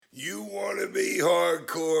You want to be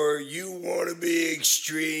hardcore, you want to be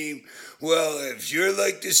extreme. Well, if you're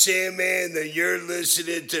like the Sandman, then you're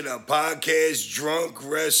listening to the podcast Drunk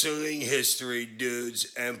Wrestling History,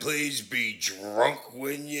 dudes. And please be drunk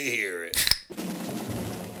when you hear it.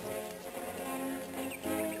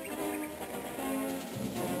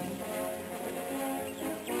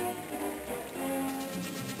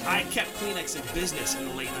 I kept Kleenex in business in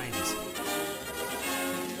the late 90s.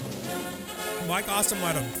 Mike Austin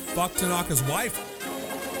might have fucked Tanaka's wife.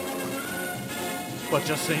 But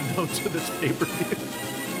just say no to this pay-per-view.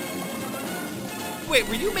 Wait,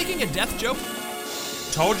 were you making a death joke?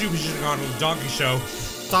 Told you we should have gone to the donkey show.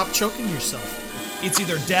 Stop choking yourself. It's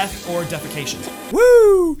either death or defecation.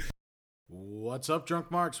 Woo! What's up, Drunk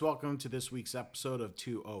Marks? Welcome to this week's episode of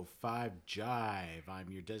 205 Jive. I'm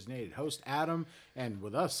your designated host, Adam, and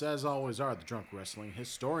with us, as always, are the Drunk Wrestling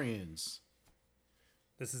Historians.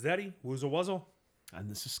 This is Eddie, Woozle Wuzzle. And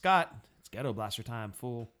this is Scott. It's Ghetto Blaster time,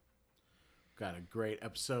 fool. Got a great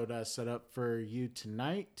episode set up for you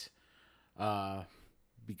tonight.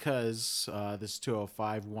 Because this is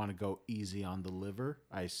 205, we want to go easy on the liver.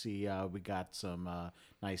 I see we got some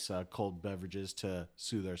nice cold beverages to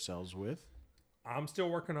soothe ourselves with. I'm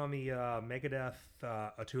still working on the Megadeth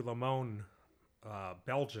Atu Limon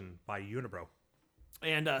Belgian by Unibrow.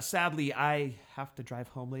 And sadly, I have to drive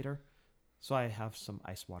home later, so I have some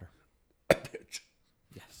ice water. Bitch.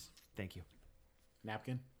 Yes, thank you.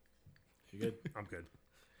 Napkin? You good? I'm good.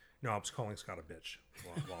 No, I was calling Scott a bitch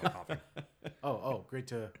while I'm coughing. Oh, great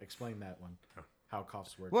to explain that one. How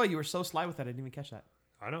coughs work. Well, you were so sly with that, I didn't even catch that.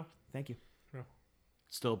 I know. Thank you.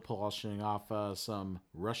 Still polishing off some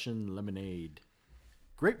Russian lemonade.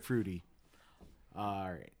 Grapefruity. All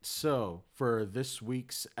right. So for this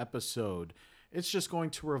week's episode, it's just going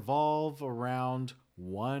to revolve around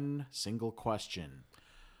one single question.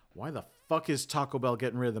 Why the fuck is Taco Bell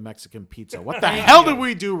getting rid of the Mexican pizza? What the hell did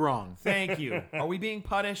we do wrong? Thank you. Are we being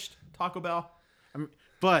punished, Taco Bell?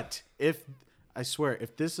 But I swear,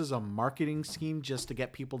 if this is a marketing scheme just to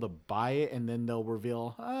get people to buy it and then they'll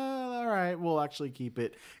reveal, all right, we'll actually keep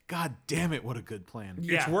it. God damn it, what a good plan.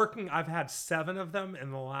 Yeah. It's working. I've had 7 of them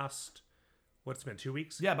in the last, what's it been, 2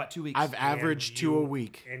 weeks? Yeah, about 2 weeks. I've averaged 2 a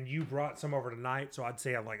week. And you brought some over tonight, so I'd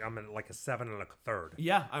say I'm in like a 7 and a third.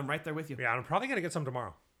 Yeah, I'm right there with you. Yeah, I'm probably going to get some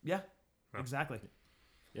tomorrow. Yeah, exactly.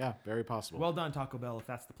 Yeah, very possible. Well done, Taco Bell, if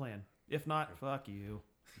that's the plan. If not, fuck you.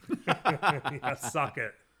 Yeah, suck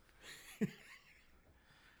it.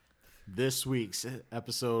 This week's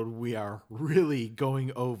episode, we are really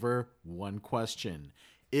going over one question.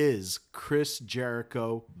 Is Chris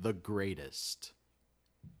Jericho the greatest?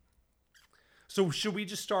 So should we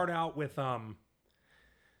just start out with,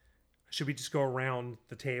 should we just go around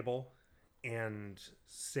the table and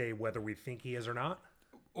say whether we think he is or not?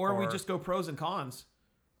 Or we just go pros and cons.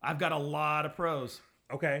 I've got a lot of pros.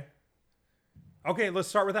 Okay, let's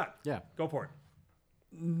start with that. Yeah. Go for it.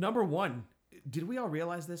 Number one, did we all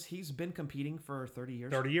realize this? He's been competing for 30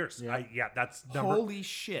 years. 30 years. Yeah. That's number. Holy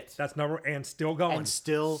shit. That's number, and still going. And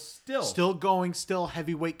still going, still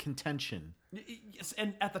heavyweight contention. Yes,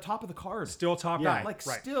 and at the top of the card. Still top Yeah. guy. Like,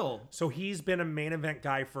 right. still. So he's been a main event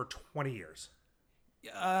guy for 20 years.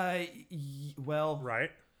 Well,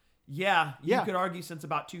 Right? yeah, Yeah. you could argue since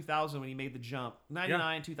about 2000 when he made the jump.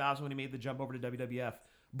 99, 2000 when he made the jump over to WWF.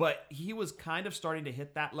 But he was kind of starting to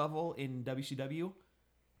hit that level in WCW.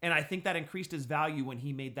 And I think that increased his value when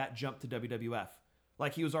he made that jump to WWF.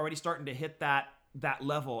 Like, he was already starting to hit that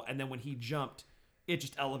level. And then when he jumped, it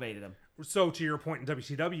just elevated him. So to your point in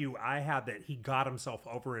WCW, I had that he got himself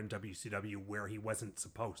over in WCW where he wasn't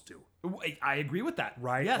supposed to. I agree with that.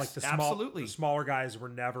 Right? Yes, Like the absolutely. The smaller guys were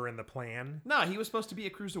never in the plan. No, he was supposed to be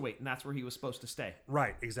a cruiserweight, and that's where he was supposed to stay.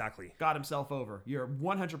 Right, exactly. Got himself over. You're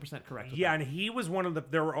 100% correct with Yeah, that. and he was one of the.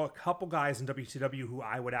 There were a couple guys in WCW who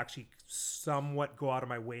I would actually somewhat go out of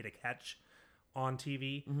my way to catch on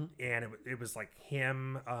TV, and it was like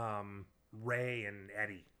him, Ray, and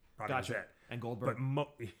Eddie. Probably was Gotcha. it. And Goldberg. But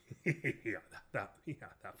that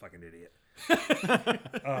fucking idiot.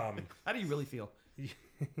 How do you really feel?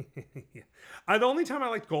 Yeah. The only time I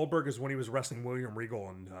liked Goldberg is when he was wrestling William Regal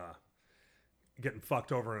and getting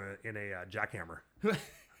fucked over in a jackhammer.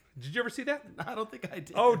 Did you ever see that? I don't think I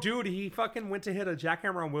did. Oh, dude, he fucking went to hit a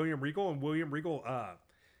jackhammer on William Regal, and William Regal,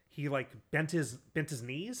 he like bent his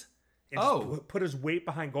knees and just put his weight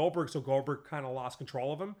behind Goldberg, so Goldberg kind of lost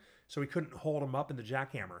control of him, so he couldn't hold him up in the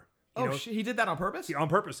jackhammer. You know? He did that on purpose? On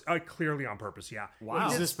purpose. Clearly on purpose, yeah. Wow.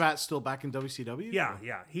 Is this bat still back in WCW? Yeah.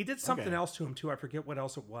 He did something Okay. else to him, too. I forget what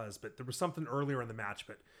else it was, but there was something earlier in the match.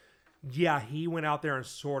 But, yeah, he went out there and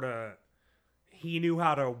sort of... He knew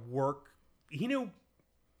how to work... He knew...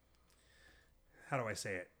 how do I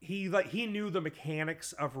say it? He knew the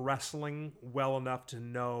mechanics of wrestling well enough to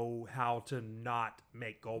know how to not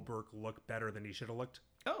make Goldberg look better than he should have looked.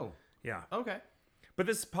 Oh, Yeah. okay. But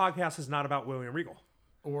this podcast is not about William Regal.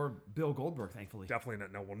 Or Bill Goldberg, thankfully. Definitely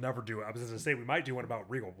not. No, we'll never do it. I was going to say we might do one about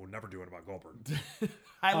Regal. We'll never do one about Goldberg.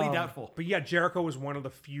 Highly doubtful. But yeah, Jericho was one of the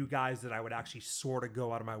few guys that I would actually sort of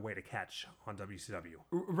go out of my way to catch on WCW.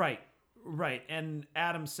 Right. And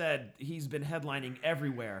Adam said he's been headlining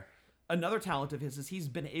everywhere. Another talent of his is he's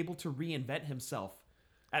been able to reinvent himself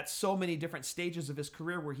at so many different stages of his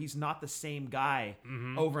career where he's not the same guy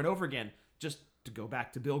over and over again. Just to go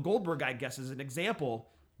back to Bill Goldberg, I guess, as an example,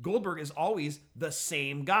 Goldberg is always the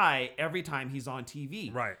same guy every time he's on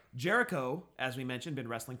TV. Right. Jericho, as we mentioned, been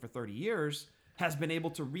wrestling for 30 years, has been able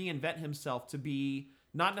to reinvent himself to be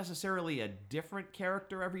not necessarily a different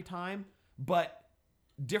character every time, but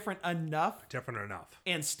different enough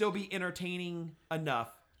and still be entertaining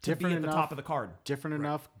enough to be at the top of the card. Different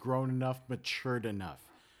enough, grown enough, matured enough.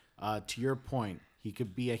 To your point, he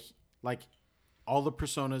could be like all the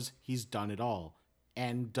personas, he's done it all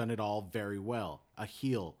and done it all very well. A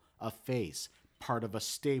heel, a face, part of a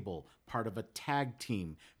stable, part of a tag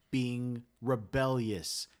team, being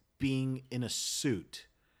rebellious, being in a suit.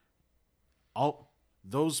 All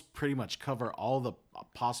those pretty much cover all the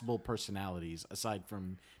possible personalities aside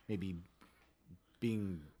from maybe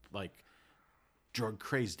being like drug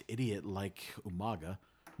crazed idiot like Umaga,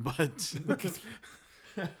 but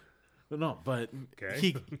no, but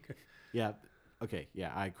Okay.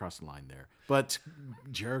 I crossed the line there. But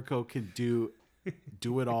Jericho can do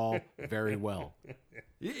it all very well.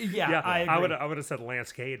 Yeah, I agree. I would have said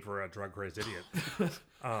Lance Cade for a drug crazed idiot.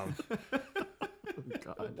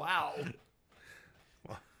 God. Wow.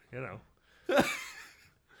 You know.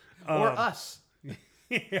 Or us.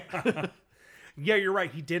 Yeah, you're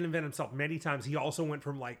right. He did invent himself many times. He also went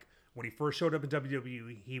from like when he first showed up in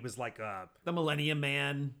WWE, he was like The Millennium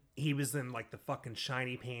Man. he was in like the fucking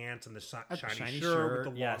shiny pants and the shiny shiny shirt shirt,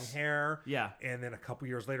 with the yes. long hair. Yeah. And then a couple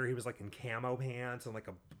years later, he was like in camo pants and like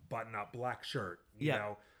a button-up black shirt. You Yeah.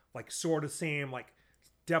 know, like sort of same, like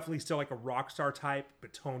definitely still like a rock star type,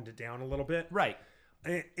 but toned it down a little bit. Right.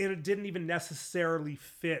 And it didn't even necessarily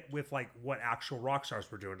fit with like what actual rock stars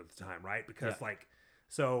were doing at the time, right? Because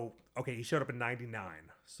okay, he showed up in 99.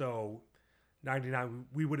 So 99,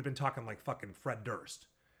 we would have been talking like fucking Fred Durst,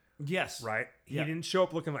 Yes. right? He Yeah. didn't show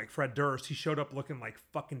up looking like Fred Durst. He showed up looking like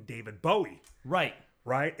fucking David Bowie, Right.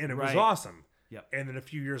 right? And it was Right. awesome. Yep. And then a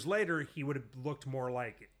few years later, he would have looked more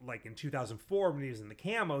like in 2004 when he was in the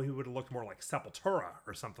camo, he would have looked more like Sepultura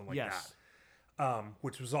or something like Yes. that.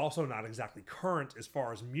 Which was also not exactly current as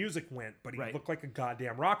far as music went, but he Right. looked like a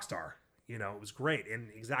goddamn rock star. You know, it was great. And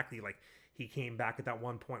exactly like he came back at that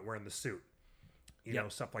one point wearing the suit, you know,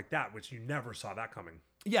 stuff like that, which you never saw that coming.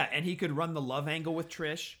 Yeah, and he could run the love angle with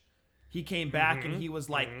Trish. He came back and he was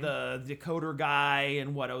like the decoder guy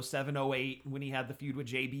in 07, 08 when he had the feud with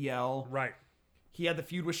JBL. Right. He had the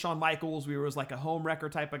feud with Shawn Michaels where he was like a home wrecker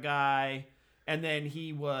type of guy. And then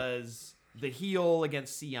he was the heel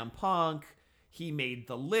against CM Punk. He made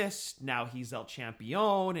the list. Now he's El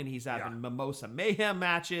Champion and he's having Mimosa Mayhem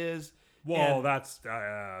matches. Well, And- that's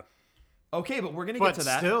okay, but we're going to But get to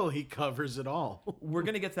that. still, he covers it all. We're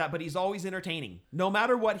going to get to that, but he's always entertaining. No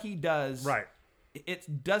matter what he does. right.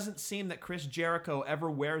 It doesn't seem that Chris Jericho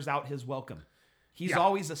ever wears out his welcome. He's Yeah.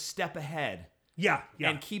 always a step ahead Yeah. Yeah.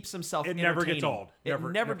 and keeps himself It never gets entertaining. old. It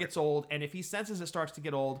Never never gets old. And if he senses it starts to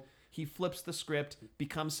get old, he flips the script,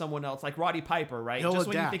 becomes someone else, like Roddy Piper, right? He'll Just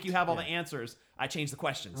when you adapt. think you have all the answers, I change the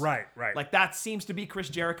questions. Right. Right. Like that seems to be Chris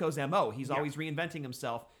Jericho's MO. He's always reinventing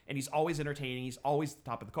himself, and he's always entertaining. He's always at the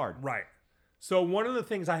top of the card. Right. So one of the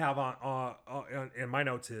things I have on in my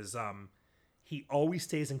notes is he always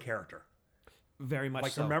stays in character. Very much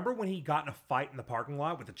Like so. remember when he got in a fight in the parking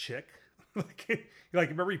lot with a chick? like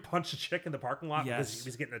remember he punched a chick in the parking lot because Yes. he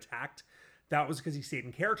was getting attacked? That was because he stayed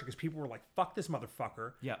in character because people were like, fuck this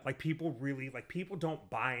motherfucker. Yeah. Like people don't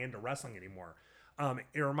buy into wrestling anymore.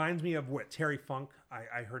 It reminds me of what Terry Funk,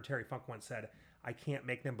 I heard Terry Funk once said, I can't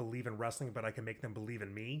make them believe in wrestling, but I can make them believe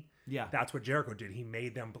in me. Yeah. That's what Jericho did. He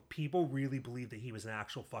made them, people really believed that he was an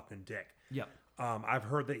actual fucking dick. Yep. I've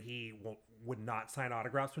heard that he would not sign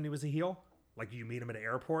autographs when he was a heel. Like you meet him at an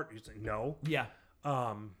airport, he's like, no. Yeah.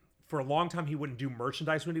 For a long time, he wouldn't do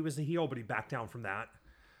merchandise when he was a heel, but he backed down from that.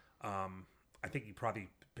 I think he probably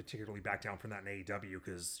particularly backed down from that in AEW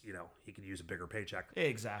because, you know, he could use a bigger paycheck.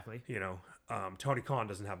 Exactly. You know, Tony Khan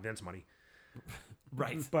doesn't have Vince money.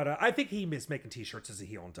 Right. But I think he missed making t-shirts as a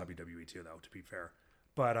heel in WWE too, though, to be fair.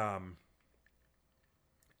 But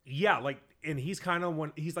Yeah, like, and he's kind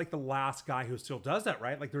of he's like the last guy who still does that,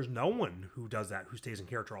 right? Like, there's no one who does that, who stays in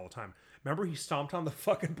character all the time. Remember, he stomped on the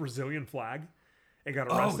fucking Brazilian flag and got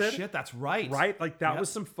arrested? Oh, shit, that's right. Right? Like, that Yep. was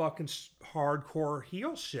some fucking hardcore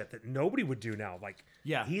heel shit that nobody would do now. Like,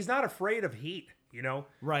 Yeah. he's not afraid of heat, you know?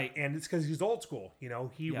 Right. And it's because he's old school, you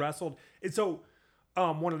know? He Yep. wrestled. And so,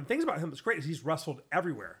 one of the things about him that's great is he's wrestled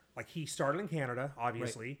everywhere. Like, he started in Canada,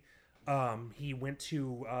 obviously. He went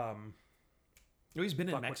to, Oh, he's been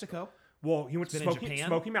in Mexico. well, he went to been in Japan?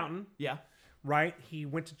 Smoky Mountain. Yeah. Right, he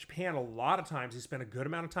went to Japan a lot of times. He spent a good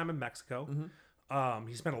amount of time in Mexico.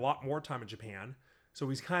 He spent a lot more time in Japan, so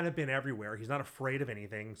he's kind of been everywhere. He's not afraid of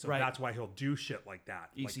anything, so Right. that's why he'll do shit like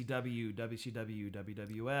that. Like, ECW, WCW,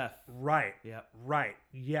 WWF. right, Yep. right,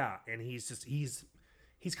 yeah. And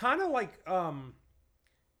he's kind of like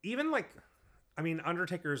even like, I mean,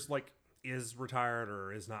 Undertaker's like is retired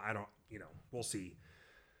or is not. I don't, we'll see.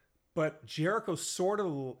 But Jericho's sort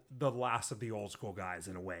of the last of the old school guys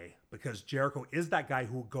in a way, because Jericho is that guy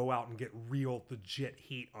who will go out and get real legit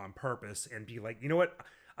heat on purpose and be like, you know what,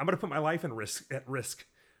 I'm going to put my life at risk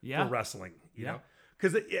Yeah. for wrestling, you Yeah. know?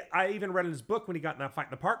 Because I even read in his book when he got in that fight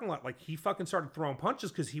in the parking lot, like he fucking started throwing punches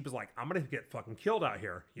because he was like, I'm going to get fucking killed out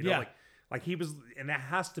here, you know? Yeah. Like he was, and that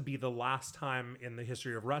has to be the last time in the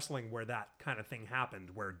history of wrestling where that kind of thing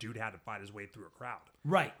happened, where a dude had to fight his way through a crowd.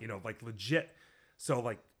 Right. You know, like legit. So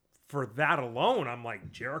like for that alone, I'm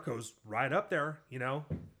like, Jericho's right up there, you know?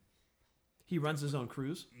 He runs his own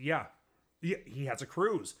cruise. Yeah. He has a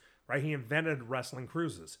cruise, right? He invented wrestling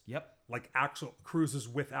cruises. Yep. Like actual cruises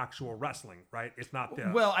with actual wrestling, right? It's not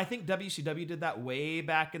the Well, I think WCW did that way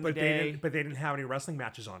back in the but they day. didn't they didn't have any wrestling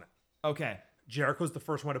matches on it. Okay. Jericho's the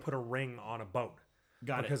first one to put a ring on a boat.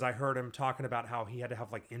 Got it. Because I heard him talking about how he had to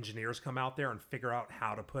have like engineers come out there and figure out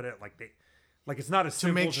how to put it. Like it's not as To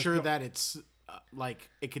simple make as just sure go- that it's like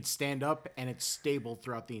it could stand up and it's stable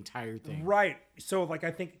throughout the entire thing. right. So like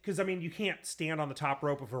I think because I mean you can't stand on the top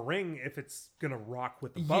rope of a ring if it's gonna rock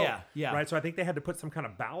with the boat. Yeah. Right. So I think they had to put some kind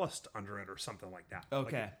of ballast under it or something like that. Like,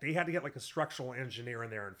 Okay. they had to get like a structural engineer in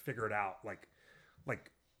there and figure it out. Like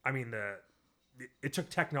I mean it took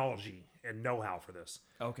technology and know-how for this.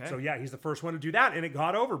 Okay. So yeah, he's the first one to do that, and it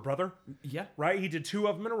got over, brother. Yeah. Right? He did 2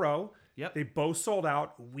 of them in a row. Yep. They both sold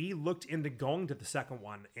out. We looked into going to the second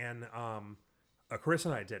one, and Chris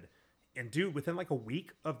and I did. And dude, within like a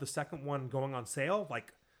week of the second one going on sale,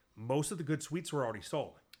 like most of the good suites were already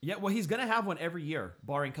sold. Yeah. Well, he's gonna have one every year,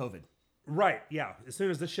 barring COVID. Right? Yeah. As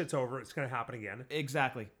soon as this shit's over, it's gonna happen again.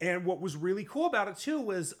 Exactly. And what was really cool about it too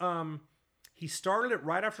was he started it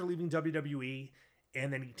right after leaving WWE,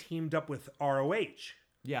 and then he teamed up with ROH.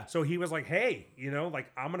 Yeah. So he was like, hey,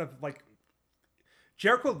 like I'm gonna like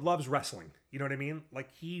Jericho loves wrestling. You know what I mean?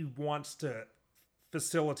 Like he wants to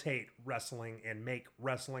facilitate wrestling and make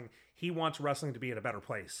wrestling. He wants wrestling to be in a better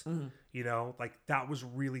place. You know, like that was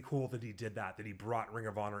really cool that he did that he brought Ring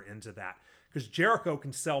of Honor into that. Because Jericho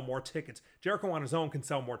can sell more tickets. Jericho on his own can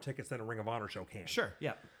sell more tickets than a Ring of Honor show can. Sure.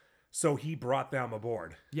 Yeah. So he brought them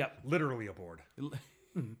aboard. Yep. Literally aboard.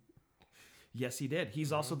 Yes, he did.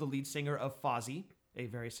 He's also the lead singer of Fozzy, a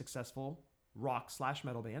very successful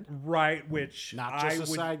rock/metal band. Right, which Not I just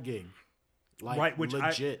a would, side gig. Like Right, which I-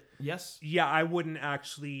 legit. Yes. Yeah, I wouldn't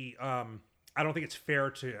actually. I don't think it's fair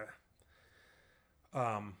to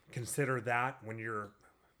consider that when you're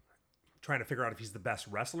trying to figure out if he's the best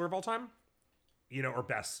wrestler of all time, or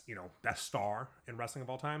best star in wrestling of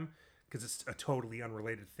all time, because it's a totally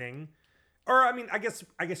unrelated thing. Or I mean, I guess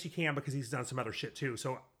you can because he's done some other shit too.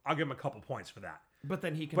 So I'll give him a couple points for that. But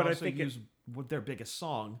then he can But I also think use their biggest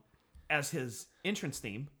song as his entrance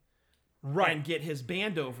theme Right. and get his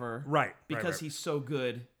band over Right. because right. he's so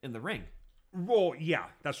good in the ring. Well, yeah,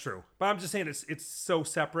 that's true. But I'm just saying it's so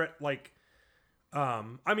separate. Like,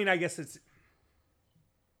 I mean, I guess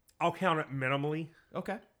I'll count it minimally,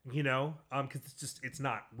 Okay. because it's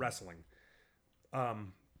not wrestling.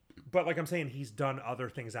 But like I'm saying, he's done other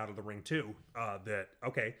things out of the ring too.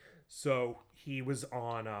 So he was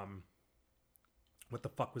on what the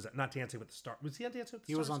fuck was that? Not Dancing with the Stars. Was he on Dancing with the Stars?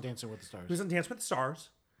 He was on Dancing with the Stars. He was on Dancing with the Stars,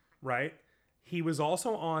 right? He was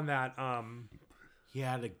also on that. He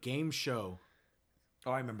had a game show,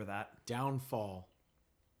 Oh, I remember that. Downfall.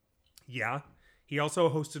 Yeah. He also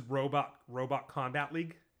hosted Robot Combat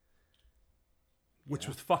League, which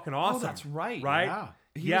was fucking awesome. Oh, that's right. Right? Yeah.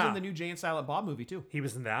 He was in the new Jay and Silent Bob movie too. He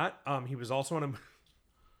was in that. He was also in a.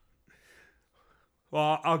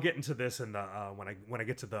 Well, I'll get into this in the when I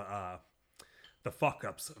get to the fuck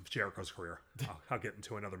ups of Jericho's career. I'll get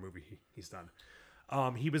into another movie he's done.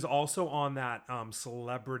 He was also on that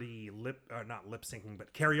celebrity not lip syncing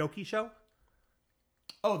but karaoke show.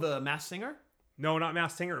 Oh, the Masked Singer? No, not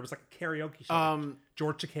Masked Singer. It was like a karaoke show.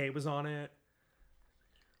 George Takei was on it.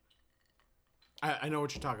 I know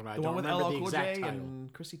what you're talking about. The I don't one with remember LL the Cool exact J title.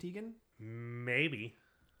 and Chrissy Teigen? Maybe.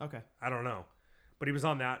 Okay. I don't know. But he was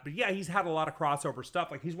on that. But yeah, he's had a lot of crossover stuff.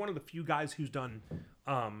 Like, he's one of the few guys who's done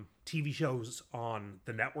TV shows on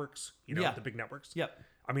the networks, you know, Yeah. the big networks. Yep.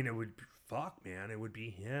 I mean, it would it would be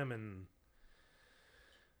him and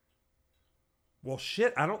well,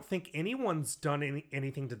 shit, I don't think anyone's done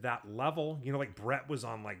anything to that level. You know, like Brett was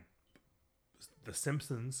on like The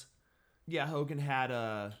Simpsons. Yeah, Hogan had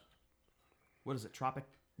what is it?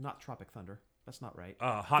 Not Tropic Thunder. That's not right.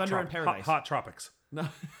 Thunder in Paradise. Hot Tropics. No.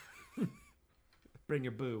 Bring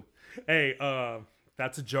your boo. Hey,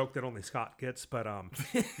 that's a joke that only Scott gets, but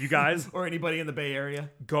you guys Or anybody in the Bay Area.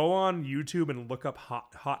 go on YouTube and look up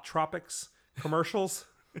Hot Tropics commercials.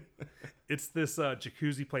 It's this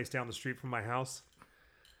jacuzzi place down the street from my house.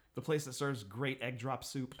 The place that serves great egg drop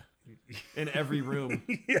soup in every room.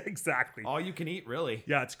 Yeah, exactly. All you can eat, really.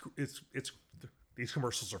 Yeah, it's these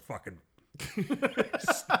commercials are fucking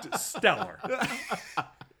stellar.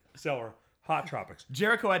 Stellar. Hot Tropics.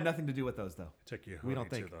 Jericho had nothing to do with those, though. Take you We don't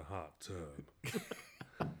honey, think. to the hot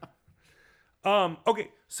tub. Okay,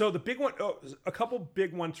 so the big one, a couple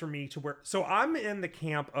big ones for me to where. So I'm in the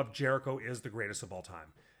camp of Jericho is the greatest of all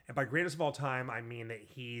time, and by greatest of all time, I mean that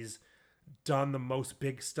he's done the most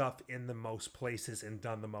big stuff in the most places and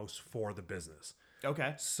done the most for the business.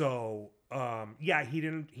 Okay. So, yeah, he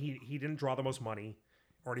didn't draw the most money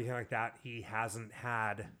or anything like that. He hasn't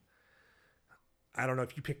had. I don't know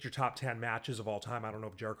if you picked your top 10 matches of all time. I don't know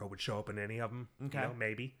if Jericho would show up in any of them. Okay. You know,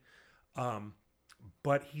 maybe.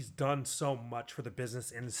 But he's done so much for the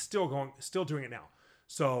business and is still doing it now.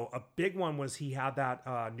 So a big one was he had that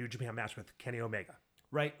New Japan match with Kenny Omega.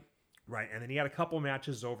 Right. Right. And then he had a couple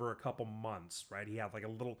matches over a couple months, right? He had like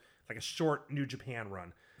a short New Japan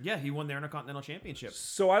run. Yeah, he won the Intercontinental Championship.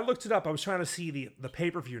 So I looked it up. I was trying to see the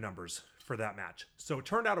pay-per-view numbers for that match. So it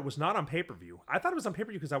turned out it was not on pay-per-view. I thought it was on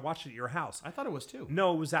pay-per-view because I watched it at your house. I thought it was too.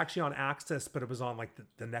 No, it was actually on Access, but it was on like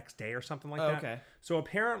the next day or something like that. Okay. So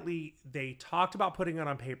apparently they talked about putting it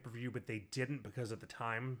on pay-per-view, but they didn't because of the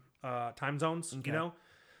time zones, Okay. you know?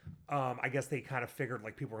 I guess they kind of figured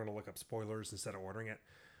like people were going to look up spoilers instead of ordering it.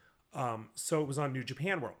 So it was on New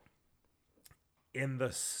Japan World.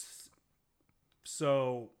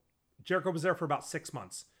 So Jericho was there for about 6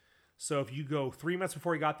 months. So if you go 3 months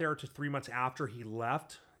before he got there to 3 months after he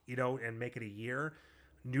left, you know, and make it a year,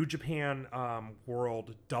 New Japan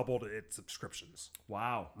World doubled its subscriptions,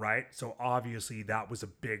 Wow. right? So obviously that was a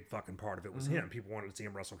big fucking part of it was him. People wanted to see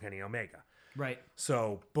him wrestle Kenny Omega. Right.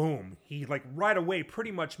 So boom, he like right away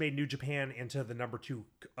pretty much made New Japan into the number 2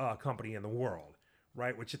 company in the world,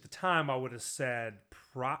 right? Which at the time I would have said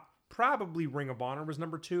probably Ring of Honor was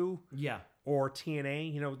number 2 Yeah. or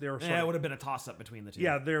TNA. You know, they were sort Yeah, it of, would have been a toss-up between the two.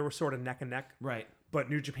 yeah, they were sort of neck and neck. Right. But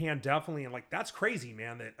New Japan definitely, and like that's crazy,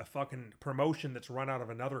 man. That a fucking promotion that's run out of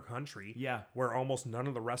another country, Yeah. where almost none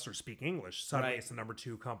of the wrestlers speak English, suddenly Right. it's the number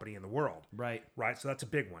 2 company in the world, Right. right? So that's a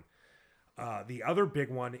big one. The other big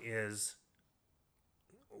one is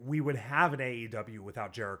we would have an AEW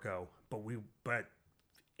without Jericho, but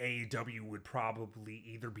AEW would probably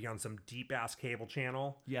either be on some deep ass cable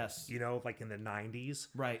channel, Yes. you know, like in the 90s.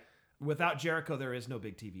 Right. Without Jericho, there is no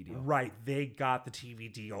big TV deal. Right, they got the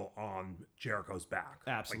TV deal on Jericho's back.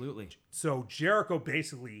 Absolutely. So Jericho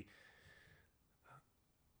basically,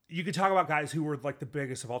 you could talk about guys who were like the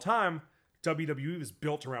biggest of all time. WWE was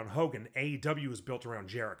built around Hogan. AEW was built around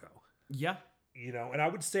Jericho. Yeah. You know, and I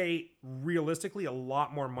would say realistically, a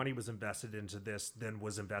lot more money was invested into this than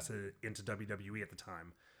was invested into WWE at the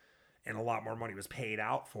time, and a lot more money was paid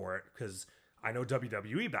out for it because I know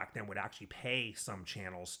WWE back then would actually pay some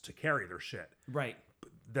channels to carry their shit. Right.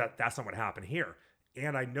 That's not what happened here.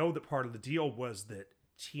 And I know that part of the deal was that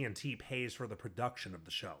TNT pays for the production of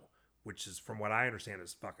the show, which is, from what I understand,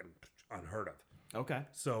 is fucking unheard of. Okay.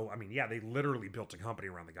 So, I mean, yeah, they literally built a company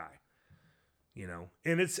around the guy, you know,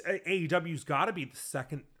 and it's AEW's got to be the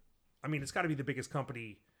second. I mean, it's got to be the biggest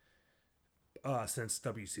company since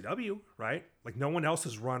WCW, right? Like no one else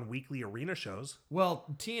has run weekly arena shows. Well,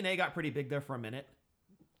 TNA got pretty big there for a minute,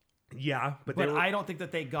 Yeah, but but I don't think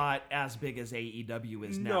that they got as big as AEW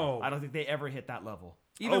is now. No. I don't think they ever hit that level.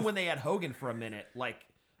 Even when they had Hogan for a minute, like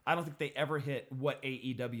I don't think they ever hit what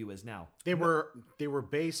AEW is now. They were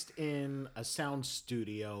based in a sound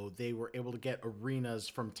studio. They were able to get arenas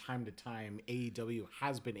from time to time. AEW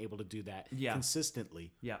has been able to do that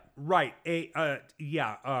consistently. Yeah. right.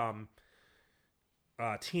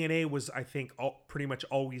 TNA was, I think, pretty much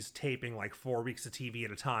always taping like 4 weeks of TV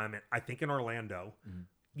at a time. I think in Orlando,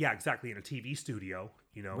 Yeah, exactly. In a TV studio,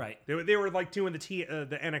 you know. Right. They were like doing the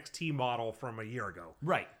NXT model from a year ago,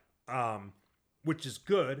 Right. which is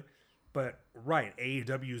good. But right,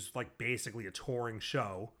 AEW is like basically a touring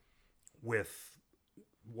show with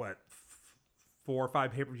what 4 or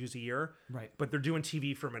 5 pay-per-views a year. Right. But they're doing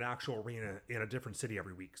TV from an actual arena in a different city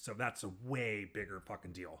every week, so that's a way bigger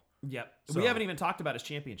fucking deal. Yep. So- We haven't even talked about his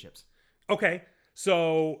championships. Okay,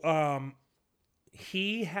 so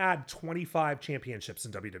he had 25 championships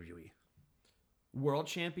in WWE. World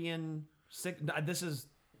champion this is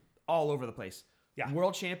all over the place. Yeah.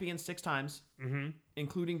 World champion 6 times,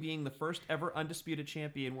 including being the first ever undisputed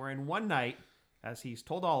champion, where in one night, as he's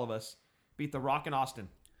told all of us, beat The Rock and Austin.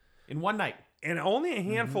 In one night. And only a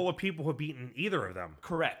handful of people have beaten either of them.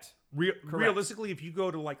 Correct. Realistically, if you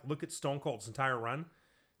go to like look at Stone Cold's entire run,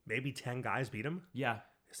 maybe 10 guys beat him. Yeah.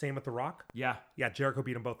 Same with The Rock. Yeah. Yeah, Jericho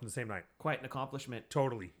beat them both in the same night. Quite an accomplishment.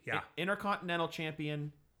 Totally. Yeah. Intercontinental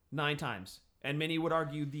champion 9 times. And many would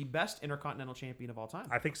argue the best Intercontinental champion of all time.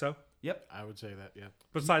 I think so. Yep. I would say that, yeah.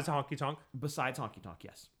 Besides Honky Tonk. Besides Honky Tonk,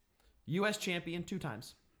 yes. U.S. champion 2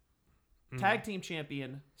 times. Tag team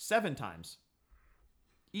champion 7 times.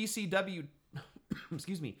 ECW,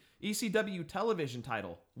 ECW television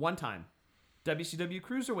title 1 time. WCW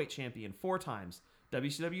Cruiserweight champion 4 times.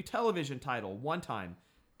 WCW television title 1 time.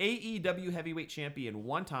 AEW heavyweight champion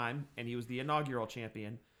 1 time, and he was the inaugural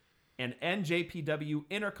champion. And NJPW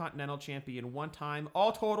Intercontinental champion 1 time.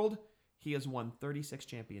 All totaled, he has won 36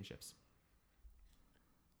 championships.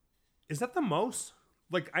 Is that the most?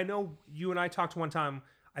 Like, I know you and I talked one time.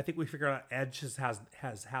 I think we figured out Edge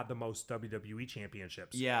has had the most WWE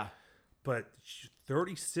championships. Yeah. But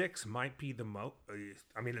 36 might be the most.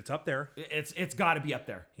 I mean, it's up there. It's got to be up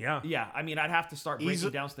there. Yeah. Yeah. I mean, I'd have to start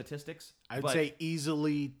breaking down statistics. I'd but say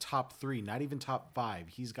easily top 3, not even top 5.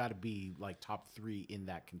 He's got to be like top 3 in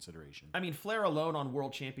that consideration. I mean, Flair alone on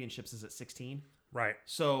world championships is at 16. Right.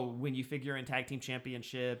 So when you figure in tag team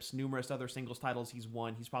championships, numerous other singles titles he's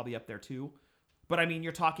won, he's probably up there too. But I mean,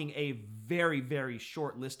 you're talking a very, very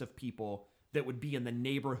short list of people that would be in the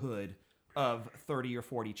neighborhood of 30 or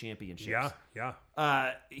 40 championships.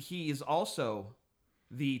 Yeah. He is also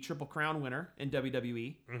the Triple Crown winner in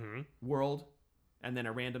WWE, World, and then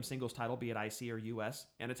a random singles title, be it IC or US,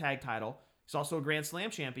 and a tag title. He's also a Grand Slam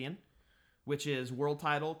champion, which is world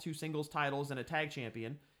title, 2 singles titles, and a tag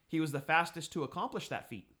champion. He was the fastest to accomplish that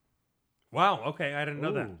feat. Wow. Okay. I didn't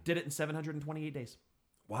know that. Did it in 728 days.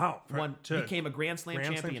 Wow. Became a Grand Slam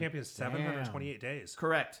champion. Grand Slam champion 728 days.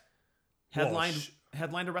 Correct. Headlined a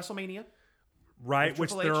WrestleMania. Right, which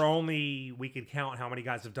Triple there H. are only, we could count how many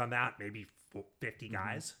guys have done that, maybe 50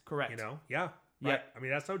 guys. Correct. You know? Yeah. Yeah. Right. I mean,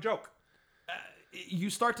 that's no joke. You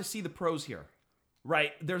start to see the pros here,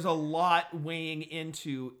 right? There's a lot weighing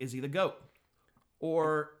into, is he the GOAT?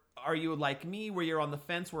 Or are you like me where you're on the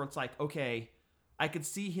fence where it's like, okay, I could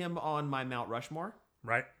see him on my Mount Rushmore.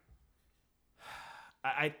 Right.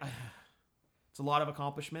 I it's a lot of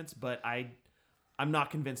accomplishments, but I'm not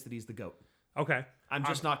convinced that he's the GOAT. Okay. I'm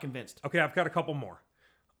just not convinced. Okay, I've got a couple more.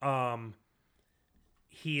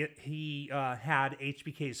 He had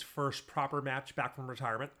HBK's first proper match back from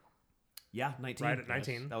retirement. Yeah, 19. Right at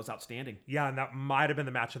 19. That was outstanding. Yeah, and that might have been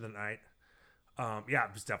the match of the night. Yeah,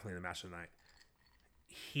 it was definitely the match of the night.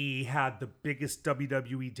 He had the biggest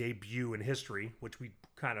WWE debut in history, which we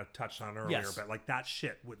kind of touched on earlier. Yes. But like that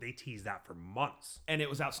shit, they teased that for months. And it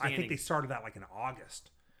was outstanding. I think they started that like in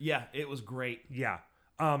August. Yeah, it was great. Yeah.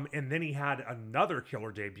 And then he had another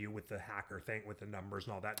killer debut with the hacker thing, with the numbers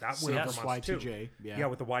and all that. That went over months too. Y2J. Yeah. Yeah,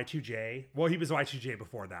 with the Y2J. Well, he was Y2J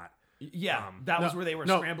before that. Yeah, that was where they were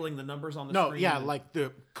scrambling the numbers on the No, screen. yeah, like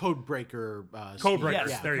the code breaker. Code breakers.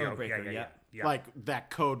 Yes, there you code go. Yeah, breaker, yeah. Like that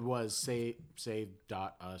code was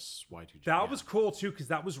save.us Y2J. That was cool too, because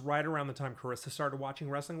that was right around the time Carissa started watching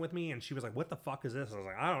wrestling with me, and she was like, "What the fuck is this?" I was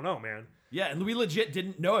like, "I don't know, man." Yeah, and we legit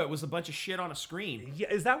didn't know it was a bunch of shit on a screen.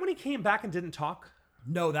 Yeah, is that when he came back and didn't talk?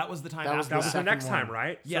 No, that was the time That was after That was the second next time, one.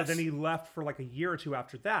 right? Yes. So then he left for like a year or two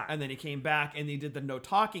after that. And then he came back and he did the no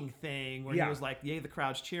talking thing where Yeah. he was like, "Yay, the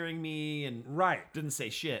crowd's cheering me," and Right. didn't say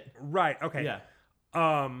shit. Right. Okay. Yeah.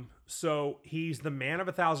 So he's the man of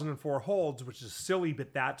 1,004 holds, which is silly,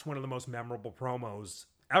 but that's one of the most memorable promos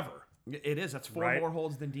ever. It is. That's 4 Right. more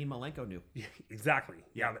holds than Dean Malenko knew. Exactly.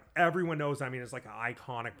 Yeah. But everyone knows. I mean, it's like an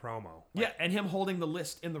iconic promo. Yeah, and him holding the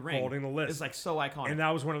list in the ring. Holding the list. is like so iconic. And that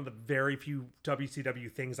was one of the very few WCW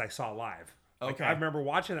things I saw live. Like, Okay. I remember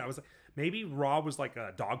watching it. I was like, maybe Raw was like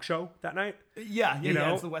a dog show that night. yeah, you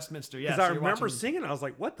know? it's the Westminster. Yeah, Because so I you're remember watching- singing. I was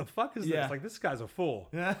like, what the fuck is Yeah. this? Like, this guy's a fool.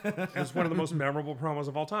 It was one of the most memorable promos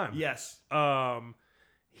of all time. Yes.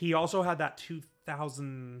 He also had that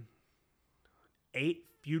 2008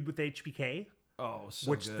 feud with HBK. Oh, so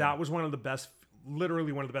which good. that was one of the best,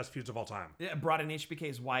 literally one of the best feuds of all time. Yeah, brought in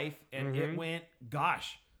HBK's wife, and it went,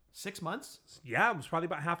 6 months? Yeah, it was probably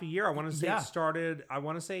about half a year. I want to say Yeah. it started. I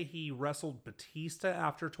want to say he wrestled Batista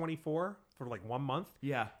after 24 for like 1 month.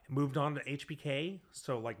 Yeah. Moved on to HBK,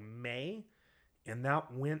 so like May, and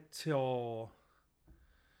that went till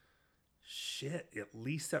at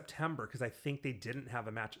least September, because I think they didn't have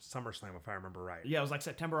a match at SummerSlam if I remember right. Yeah, it was like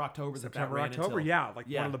September, October. September, that ran October, until, yeah, like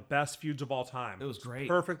one of the best feuds of all time. It was great.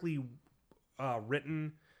 Perfectly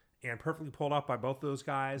written and perfectly pulled off by both of those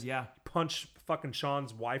guys. Yeah. Punched fucking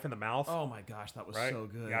Sean's wife in the mouth. Oh my gosh, that was right? so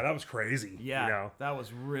good. Yeah, that was crazy. Yeah, you know? that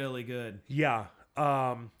was really good. Yeah.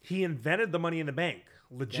 He invented the Money in the Bank.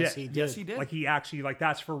 Legit. Yes, he did. Yes, he did. Like he actually, like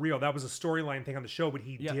that's for real. That was a storyline thing on the show, but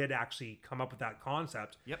he Yeah. did actually come up with that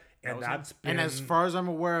concept. Yep, that And was that's him. been, And as far as I'm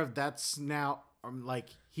aware of, that's now like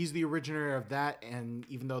he's the originator of that. And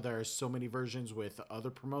even though there are so many versions with other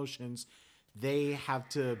promotions, they have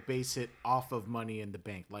to base it off of Money in the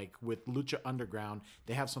Bank. Like with Lucha Underground,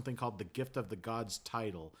 they have something called the Gift of the Gods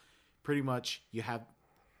title. Pretty much, you have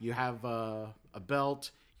a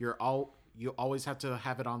belt. You always have to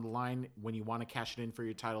have it on the line. When you want to cash it in for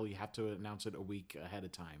your title, you have to announce it a week ahead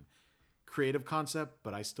of time. Creative concept,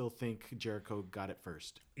 but I still think Jericho got it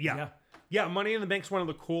first. yeah. Money in the Bank's one of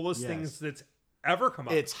the coolest Yes. things that's ever come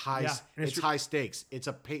up. It's high. Yeah. It's high stakes. It's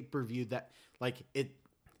a pay-per-view that like it.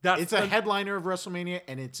 That's It's a headliner of WrestleMania,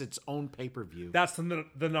 and it's its own pay-per-view. That's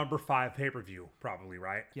the number 5 pay-per-view, probably,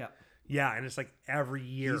 right? Yeah. Yeah, and it's like every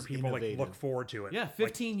year He's people innovative. like look forward to it. Yeah,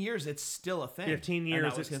 15 years, it's still a thing. 15 And years, that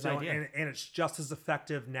was it's his still, idea. and it's just as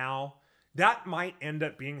effective now. That might end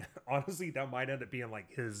up being, honestly,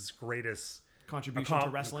 like his greatest Contribution to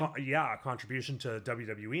wrestling. Contribution to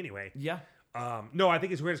WWE anyway. Yeah. No, I think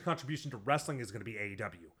his greatest contribution to wrestling is going to be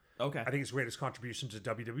AEW. Okay. I think his greatest contribution to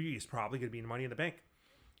WWE is probably going to be Money in the Bank.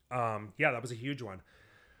 Yeah, that was a huge one.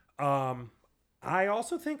 I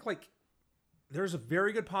also think like there's a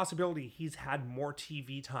very good possibility he's had more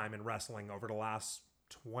TV time in wrestling over the last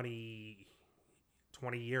 20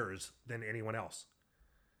 years than anyone else.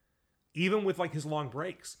 Even with like his long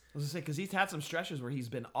breaks. I was gonna say, because he's had some stretches where he's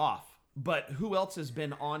been off, but who else has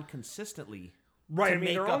been on consistently Right, to I mean,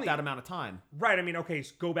 make they're up only- that amount of time? Right, I mean, okay,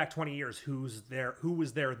 so go back 20 years. Who was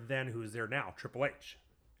there then? Who's there now? Triple H.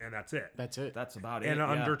 And that's it. That's it. That's about it. And yeah.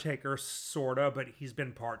 Undertaker, sorta, but he's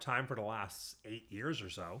been part-time for the last 8 years or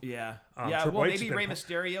so. Yeah. Triple Well, H's maybe been Rey part-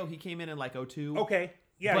 Mysterio. He came in like 02. Okay.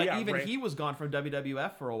 Yeah, but yeah. even right. he was gone from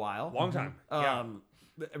WWF for a while. Long time. Yeah.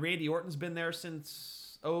 Randy Orton's been there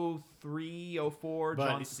since 03, 04. But-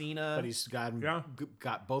 John Cena. But he's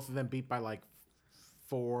got both of them beat by like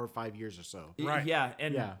 4 or 5 years or so. Right. Yeah,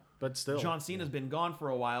 and Yeah, but still, John Cena's been gone for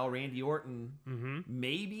a while. Randy Orton,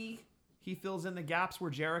 maybe he fills in the gaps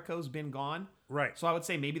where Jericho's been gone. Right. So I would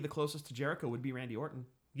say maybe the closest to Jericho would be Randy Orton.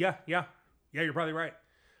 Yeah, you're probably right.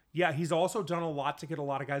 Yeah, he's also done a lot to get a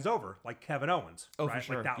lot of guys over, like Kevin Owens. Oh, for right?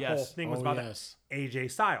 sure. Like that Yes. whole thing was Oh, about yes. that.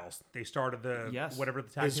 AJ Styles. They started the Yes. whatever the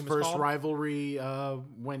tag his team was first called. rivalry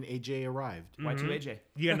when AJ arrived. Y2 AJ.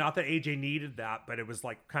 Yeah, not that AJ needed that, but it was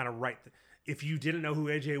like kind of right. If you didn't know who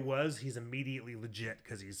AJ was, he's immediately legit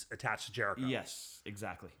because he's attached to Jericho. Yes,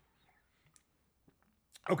 exactly.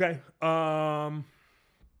 Okay. I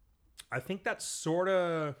think that's sort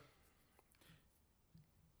of.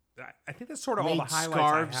 I think that's sort of all the Made highlights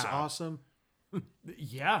scarves I have. awesome.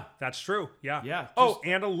 Yeah. That's true. Yeah. Yeah, Oh, just-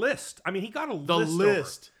 and a list. I mean, he got a The list.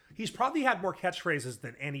 list. Over. He's probably had more catchphrases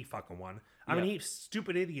than any fucking one. I mean, Yeah. he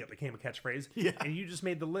stupid idiot became a catchphrase. Yeah. And you just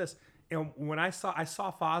made the list. And when I saw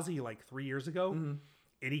Fozzy like 3 years ago, Mm-hmm.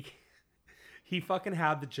 and he fucking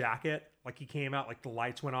had the jacket. Like he came out, like the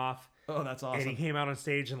lights went off. Oh, that's And he awesome. came out on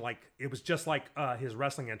stage and like it was just like his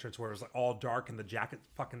wrestling entrance where it was like all dark and the jacket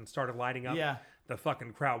fucking started lighting up. Yeah. The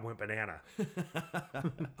fucking crowd went banana.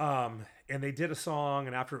 And they did a song,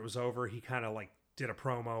 and after it was over, he kind of like did a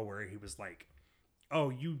promo where he was like, "Oh,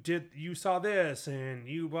 you saw this, and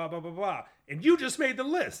you blah blah blah blah, and you just made the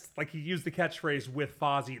list." Like he used the catchphrase with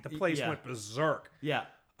Fozzy. The place Yeah. went berserk. Yeah.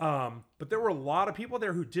 But there were a lot of people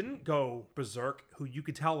there who didn't go berserk, who you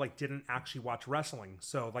could tell like didn't actually watch wrestling.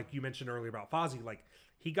 So like you mentioned earlier about Fozzy, like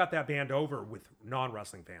he got that band over with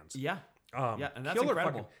non-wrestling fans. Yeah. Yeah, and that's Killer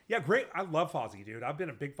incredible. fucking- yeah, great. I love Fozzy, dude. I've been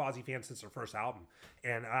a big Fozzy fan since their first album,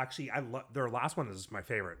 and actually, I love their last one is my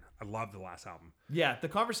favorite. I love the last album. Yeah, the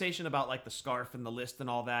conversation about like the scarf and the list and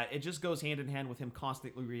all that, it just goes hand in hand with him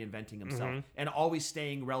constantly reinventing himself Mm-hmm. and always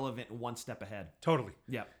staying relevant and one step ahead. Totally.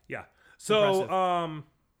 Yeah. Yeah. So, Impressive.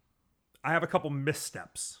 I have a couple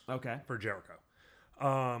missteps Okay. for Jericho.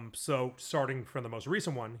 So starting from the most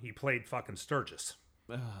recent one, he played fucking Sturgis.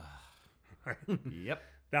 Yep.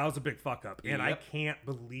 That was a big fuck up. And I Yep. can't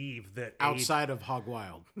believe that Outside of Hog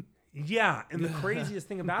Wild. Yeah, and the craziest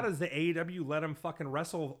thing about it is that AEW let him fucking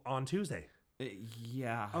wrestle on Tuesday.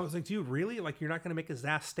 Yeah. I was like, dude, really? Like, you're not going to make his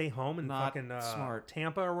ass stay home in Not fucking smart.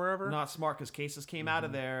 Tampa or wherever? Not smart because cases came out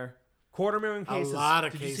of there. 250,000 cases. A lot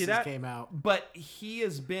of Did you see cases that? came out. But he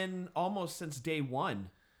has been almost since day one,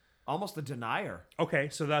 almost a denier. Okay,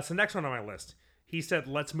 so that's the next one on my list. He said,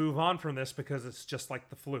 let's move on from this because it's just like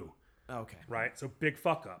the flu, Okay. right? So big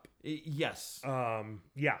fuck up. Yes.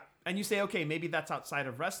 Yeah. And you say, okay, maybe that's outside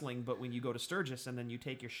of wrestling, but when you go to Sturgis and then you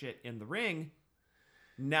take your shit in the ring,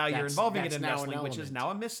 now you're That's- involving it that's in now an wrestling, which is element. now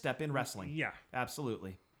a misstep in wrestling. Yeah.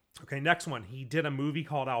 Absolutely. Okay, next one. He did a movie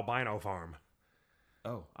called Albino Farm.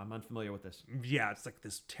 Oh, I'm unfamiliar with this. Yeah, it's like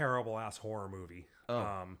this terrible ass horror movie.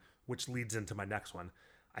 Oh. Which leads into my next one.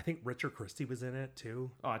 I think Richard Christie was in it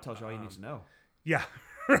too. Oh, I told you all you need to know. Yeah,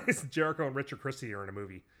 Jericho and Richard Christie are in a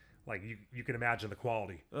movie. Like you can imagine the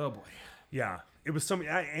quality. Oh, boy. Yeah, it was some,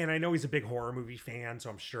 and I know he's a big horror movie fan, so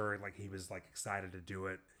I'm sure like he was like excited to do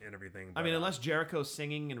it and everything. I but, mean, unless Jericho's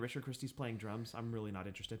singing and Richard Christie's playing drums, I'm really not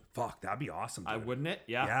interested. fuck, that'd be awesome. I dude. wouldn't it?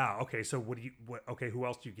 Yeah. Yeah. Okay. So okay, who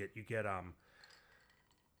else do you get? You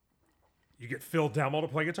get Phil Demmel to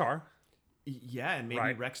play guitar. Yeah, and maybe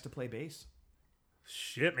Right. Rex to play bass.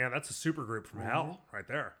 Shit, man, that's a super group from hell right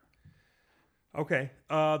there. Okay.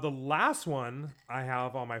 The last one I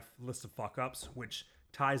have on my list of fuck ups, which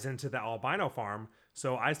ties into the Albino Farm.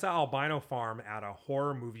 So I saw Albino Farm at a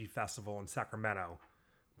horror movie festival in Sacramento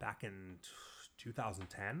back in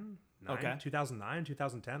 2010, 2009,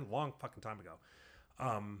 2010, long fucking time ago.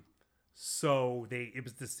 So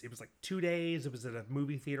it was like 2 days. It was at a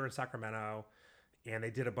movie theater in Sacramento, and they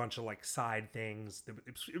did a bunch of like side things.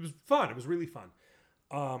 It was fun. It was really fun.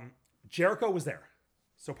 Jericho was there,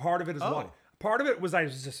 so part of it is Oh. one. Part of it was I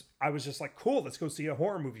was just like, cool, let's go see a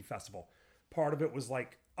horror movie festival. Part of it was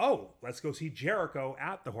like, oh, let's go see Jericho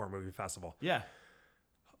at the horror movie festival. Yeah.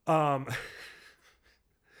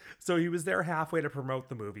 So he was there halfway to promote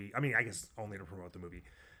the movie. I mean, I guess only to promote the movie,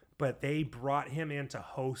 but they brought him in to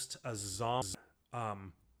host a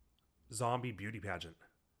zombie beauty pageant.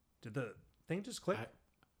 Did the thing just click?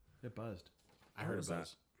 It buzzed. I heard was a that?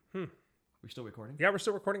 buzz. We still recording? Yeah, we're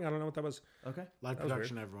still recording. I don't know what that was. Okay. Live was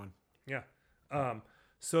production, everyone. Yeah.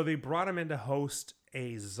 So they brought him in to host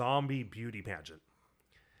a zombie beauty pageant.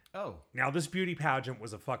 Oh, Now, this beauty pageant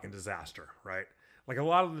was a fucking disaster, right? Like a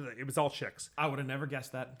lot of it was all chicks. I would have never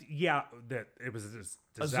guessed that. Yeah, that it was a A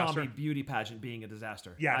disaster. zombie beauty pageant being a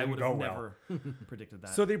disaster. Yeah, it I didn't would go have well. never predicted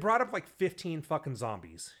that. So they brought up like 15 fucking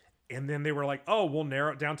zombies. And then they were like, oh, we'll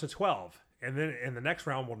narrow it down to 12. And then in the next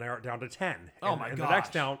round, we'll narrow it down to 10. Oh And my in gosh.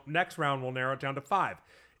 the next round, we'll narrow it down to 5.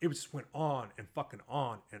 It just went on and fucking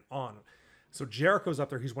on and on. So Jericho's up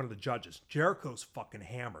there. He's one of the judges. Jericho's fucking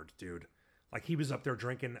hammered, dude. Like he was up there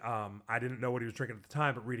drinking. I didn't know what he was drinking at the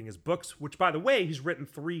time, but reading his books, which by the way, he's written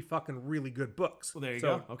 3 fucking really good books. well, there you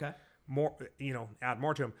So, go. Okay. more, add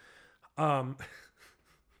more to him.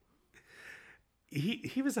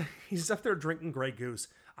 He's up there drinking Grey Goose.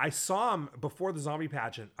 I saw him before the zombie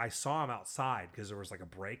pageant. I saw him outside because there was like a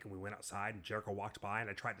break and we went outside and Jericho walked by and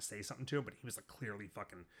I tried to say something to him, but he was like clearly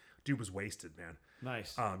fucking dude was wasted, man.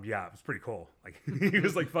 Nice. Yeah, it was pretty cool. Like he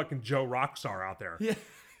was like fucking Joe Rockstar out there. Yeah.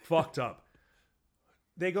 Fucked up.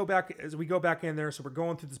 They go back as we go back in there, so we're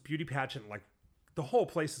going through this beauty pageant, like the whole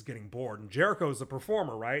place is getting bored. And Jericho's a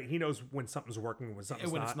performer, right? He knows when something's working and when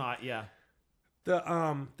something's when not. it's not, yeah.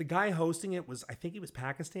 The guy hosting it was, I think he was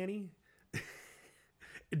Pakistani.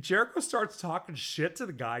 Jericho starts talking shit to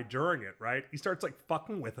the guy during it, right? He starts like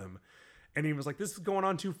fucking with him. And he was like, this is going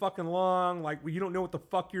on too fucking long. Like, well, you don't know what the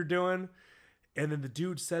fuck you're doing. And then the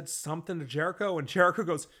dude said something to Jericho and Jericho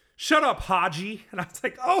goes, shut up, Haji. And I was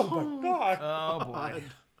like, oh my God. Oh boy.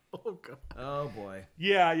 Oh, God. Oh boy.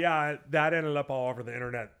 Yeah. That ended up all over the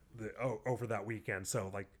internet over that weekend. So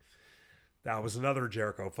like, that was another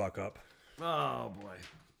Jericho fuck up. Oh boy.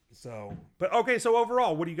 So, but okay. So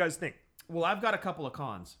overall, what do you guys think? Well, I've got a couple of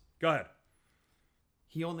cons. Go ahead.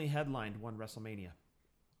 He only headlined one WrestleMania.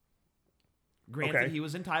 Granted, Okay. he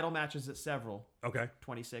was in title matches at several. Okay.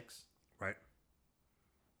 26. Right.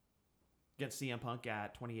 Against CM Punk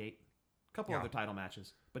at 28. A couple Yeah. other title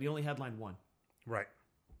matches. But he only headlined one. Right.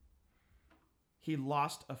 He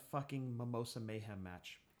lost a fucking Mimosa Mayhem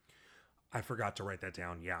match. I forgot to write that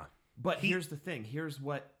down. Yeah. But here's the thing. Here's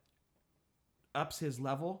what ups his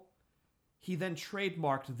level. He then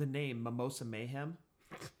trademarked the name Mimosa Mayhem.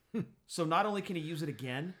 So not only can he use it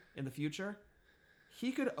again in the future,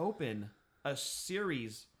 he could open a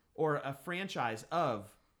series or a franchise of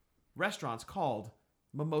restaurants called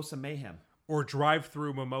Mimosa Mayhem. Or drive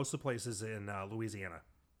through mimosa places in Louisiana.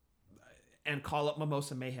 and call up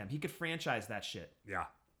Mimosa Mayhem. He could franchise that shit. Yeah.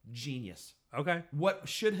 Genius. Okay. What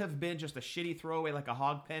should have been just a shitty throwaway like a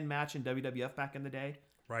hog pen match in WWF back in the day,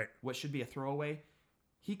 Right. what should be a throwaway,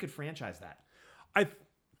 he could franchise that. I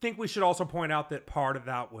think we should also point out that part of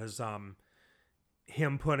that was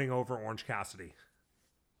him putting over Orange Cassidy.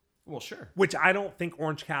 Well, sure. Which I don't think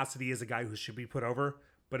Orange Cassidy is a guy who should be put over,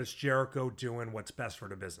 but it's Jericho doing what's best for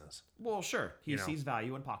the business. Well, sure. He You know. sees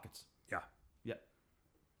value in pockets. Yeah. Yep.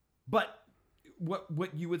 But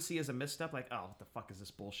what you would see as a misstep, like, oh, what the fuck is this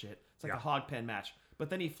bullshit? It's like Yeah. a hog pen match. But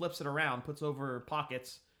then he flips it around, puts over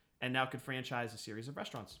pockets, and now could franchise a series of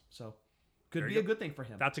restaurants. So could There be you a go. good thing for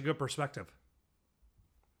him. That's a good perspective.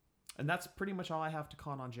 And that's pretty much all I have to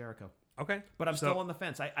con on Jericho. Okay. But I'm So- still on the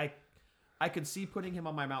fence. I could see putting him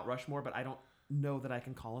on my Mount Rushmore, but I don't know that I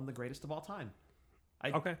can call him the greatest of all time.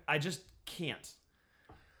 Okay. I just can't.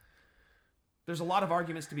 There's a lot of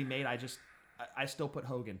arguments to be made. I still put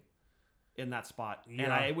Hogan in that spot. And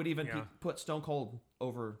Yeah, I would even yeah. put Stone Cold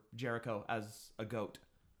over Jericho as a GOAT.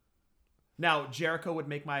 Now, Jericho would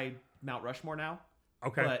make my Mount Rushmore now.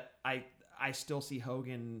 Okay. But I still see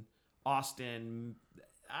Hogan, Austin,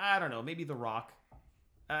 I don't know, maybe The Rock.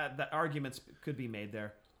 The arguments could be made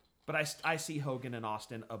there. But I see Hogan and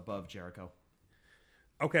Austin above Jericho.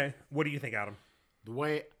 Okay. What do you think, Adam? The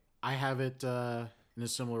way I have it in a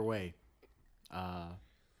similar way,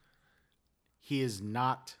 he is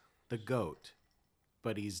not the GOAT,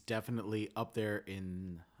 but he's definitely up there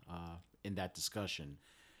in that discussion.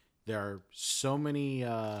 There are so many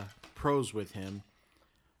pros with him,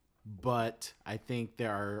 but I think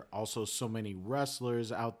there are also so many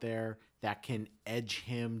wrestlers out there that can edge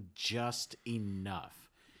him just enough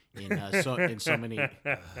in so many.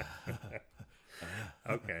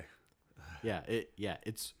 Okay.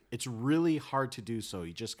 It's really hard to do so.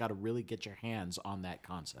 You just got to really get your hands on that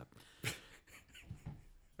concept.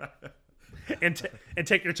 And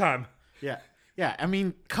take your time. Yeah. I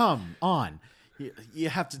mean, come on. You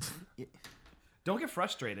have to. Don't get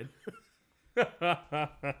frustrated.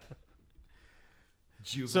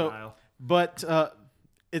 Juvenile. So, but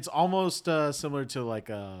it's almost similar to like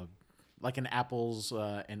an apples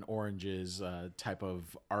and oranges type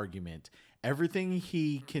of argument. Everything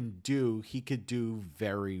he could do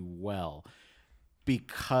very well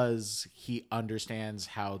because he understands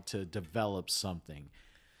how to develop something.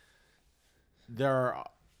 There are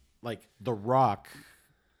like The Rock.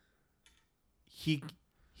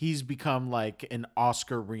 He's become like an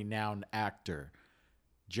Oscar-renowned actor.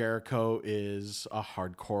 Jericho is a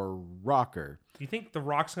hardcore rocker. You think The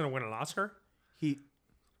Rock's going to win an Oscar? He's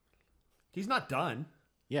not done.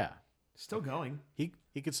 Yeah, Still going. he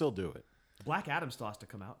could still do it. Black Adam still has to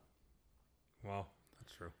come out. Well,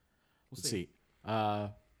 that's true. Let's see.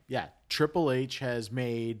 Triple H has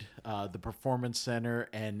made the Performance Center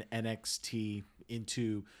and NXT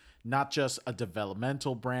into not just a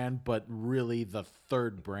developmental brand, but really the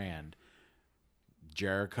third brand.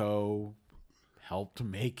 Jericho helped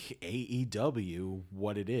make AEW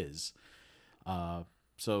what it is.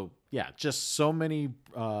 Just so many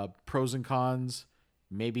pros and cons.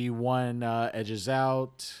 Maybe one edges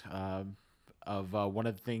out of one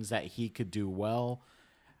of the things that he could do well.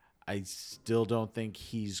 I still don't think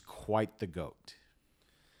he's quite the GOAT.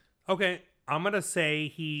 Okay. I'm going to say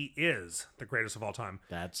he is the greatest of all time.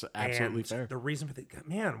 That's absolutely And fair. The reason for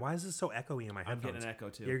man, why is this so echoey in my I'm headphones? getting an echo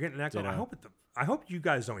too. You're getting an echo. Ditto. I hope you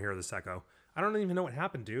guys don't hear this echo. I don't even know what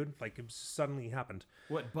happened, dude. Like it suddenly happened.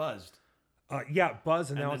 What buzzed? Buzz,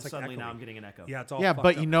 and And now then it's like suddenly echoey. now I'm getting an echo. Yeah, it's all Yeah, fucked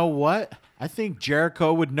but up. you know what? I think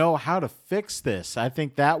Jericho would know how to fix this. I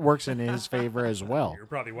think that works in his favor as well. You're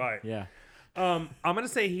probably right. Yeah. I'm going to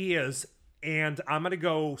say he is, and I'm going to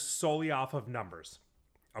go solely off of numbers.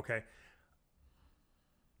 Okay.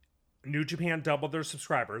 New Japan doubled their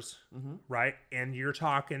subscribers, right? And you're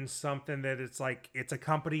talking something that it's like, it's a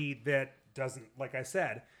company that doesn't, like I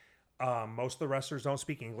said, most of the wrestlers don't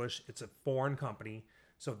speak English. It's a foreign company.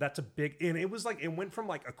 So that's a big, and it was like, it went from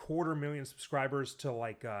like 250,000 subscribers to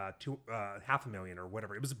like 500,000 or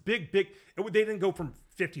whatever. It was a big, they didn't go from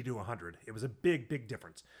 50 to 100. It was a big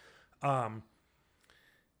difference.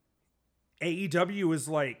 AEW is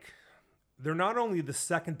like, they're not only the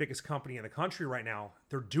second biggest company in the country right now,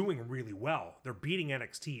 they're doing really well. They're beating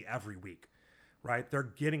NXT every week, right? They're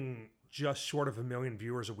getting just short of 1 million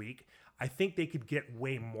viewers a week. I think they could get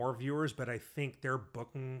way more viewers, but I think they're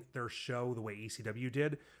booking their show the way ECW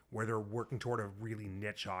did, where they're working toward a really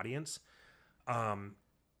niche audience. And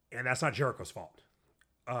that's not Jericho's fault.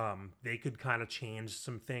 They could kind of change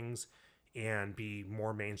some things and be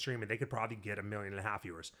more mainstream, and they could probably get 1.5 million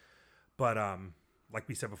viewers. But like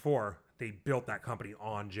we said before, they built that company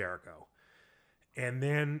on Jericho. And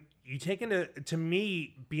then you take into, to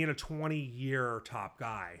me, being a 20-year top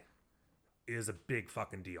guy is a big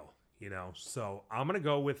fucking deal, you know? So I'm going to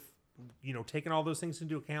go with, you know, taking all those things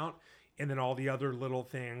into account, and then all the other little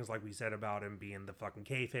things, like we said about him being the fucking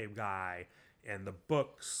kayfabe guy and the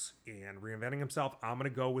books and reinventing himself. I'm going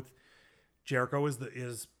to go with Jericho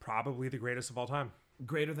is probably the greatest of all time.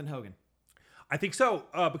 Greater than Hogan. I think so,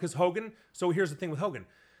 because Hogan. So here's the thing with Hogan.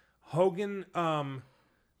 Hogan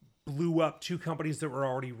blew up two companies that were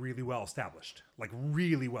already really well established,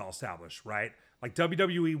 right? Like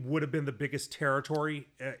WWE would have been the biggest territory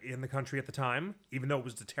in the country at the time, even though it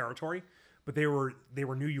was the territory. But they were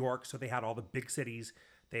New York, so they had all the big cities.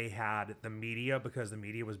 They had the media because the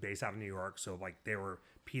media was based out of New York, so like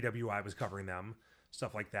PWI was covering them,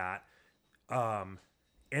 stuff like that.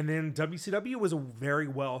 And then WCW was a very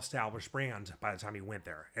well-established brand by the time he went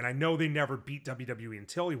there. And I know they never beat WWE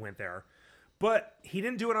until he went there, but he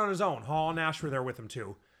didn't do it on his own. Hall and Nash were there with him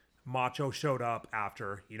too. Macho showed up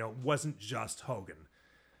after, you know, it wasn't just Hogan.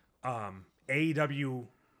 AEW,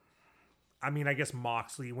 I mean, I guess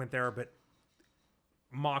Moxley went there, but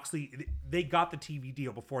Moxley, they got the TV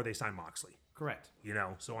deal before they signed Moxley. Correct. You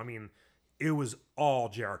know, so I mean, it was all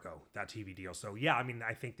Jericho, that TV deal. So yeah, I mean,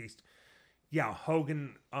 I think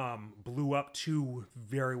Hogan blew up two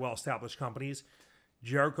very well-established companies.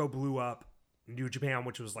 Jericho blew up New Japan,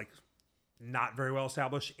 which was like not very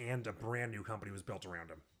well-established, and a brand new company was built around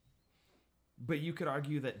him. But you could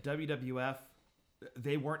argue that WWF,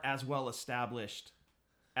 they weren't as well-established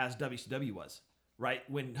as WCW was, right?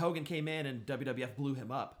 When Hogan came in and WWF blew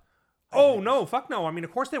him up. Oh, no, fuck no. I mean,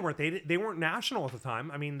 of course they weren't. They weren't national at the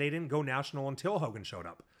time. I mean, they didn't go national until Hogan showed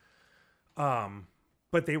up.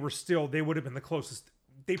 But they would have been the closest.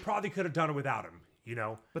 They probably could have done it without him, you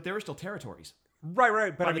know? But there were still territories.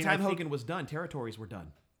 Right. But By the time Hogan was done, territories were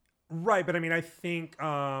done. Right, but I mean, I think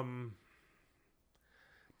WWF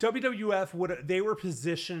they were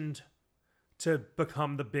positioned to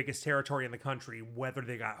become the biggest territory in the country, whether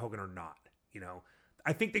they got Hogan or not, you know?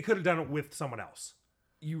 I think they could have done it with someone else.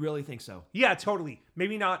 You really think so? Yeah, totally.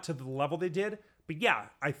 Maybe not to the level they did, but yeah,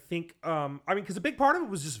 I think, I mean, because a big part of it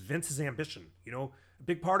was just Vince's ambition, you know? A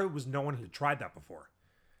big part of it was no one had tried that before.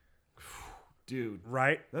 Dude.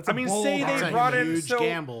 Right? That's I mean, say That's they a brought in huge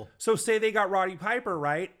gamble. So say they got Roddy Piper,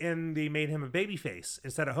 right? And they made him a babyface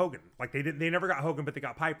instead of Hogan. Like they never got Hogan, but they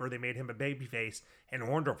got Piper. They made him a babyface, and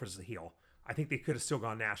Orndorff was the heel. I think they could have still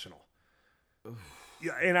gone national.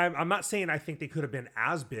 Yeah, and I'm not saying I think they could have been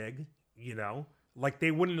as big, you know? Like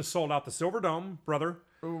they wouldn't have sold out the Silverdome, brother.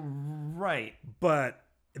 Right. But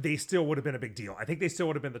they still would have been a big deal. I think they still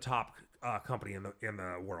would have been the top company in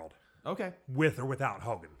the world. Okay. With or without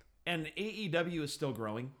Hogan. And AEW is still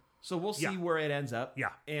growing, so we'll see Yeah. where it ends up.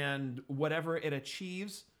 Yeah. And whatever it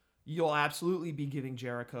achieves, you'll absolutely be giving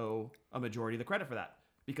Jericho a majority of the credit for that.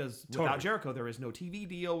 Because without Totally. Jericho, there is no TV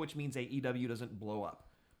deal, which means AEW doesn't blow up.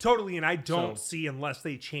 Totally, and I don't see, unless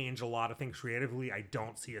they change a lot of things creatively, I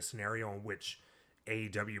don't see a scenario in which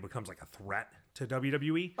AEW becomes like a threat to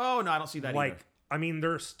WWE. Oh, no, I don't see that Like, either. I mean,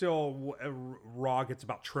 there's still, Raw gets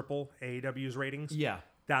about triple AEW's ratings. Yeah.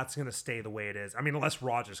 That's going to stay the way it is. I mean, unless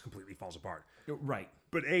Raw just completely falls apart. Right.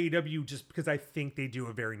 But AEW, just because I think they do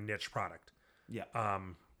a very niche product. Yeah.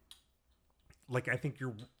 Like, I think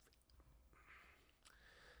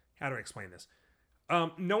how do I explain this?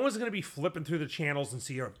 No one's going to be flipping through the channels and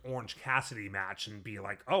see an Orange Cassidy match and be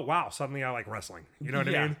like, oh, wow, suddenly I like wrestling. You know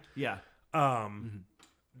what I mean? Yeah.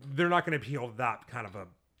 They're not going to appeal to that kind of a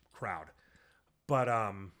crowd. But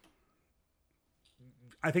I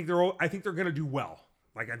think they're going to do well.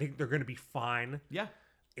 Like, I think they're going to be fine. Yeah.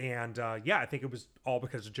 And yeah, I think it was all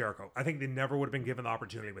because of Jericho. I think they never would have been given the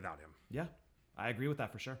opportunity without him. Yeah. I agree with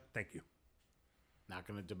that for sure. Thank you. Not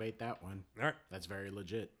going to debate that one. All right. That's very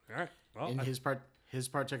legit. All right. Well, In his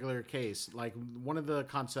particular case, like one of the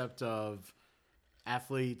concept of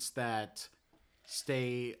athletes that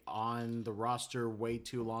stay on the roster way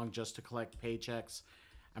too long just to collect paychecks,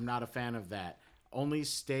 I'm not a fan of that. Only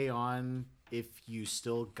stay on if you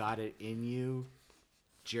still got it in you.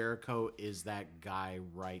 Jericho is that guy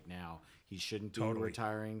right now. He shouldn't be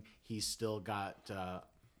retiring. He's still got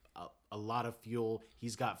a lot of fuel.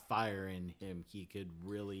 He's got fire in him. He could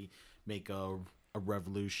really make a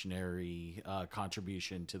revolutionary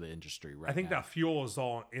contribution to the industry right now. I think that fuel is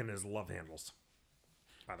all in his love handles,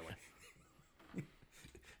 by the way.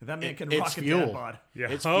 That man can it's rock a fuel. dad bod. Yeah.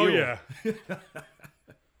 It's oh, fuel. yeah.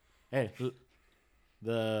 Hey,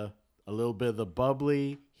 a little bit of the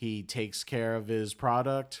bubbly. He takes care of his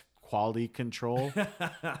product, quality control. He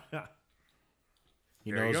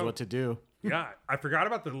There you knows go. what to do. Yeah. I forgot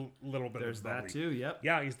about the little bit There's of that bubbly. too. Yep.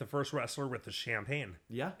 Yeah, he's the first wrestler with the champagne.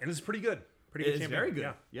 Yeah. And it's pretty good. Pretty good It's champion. very good.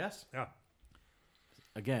 Yeah. Yes. Yeah.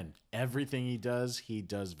 Again, everything he does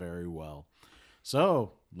very well.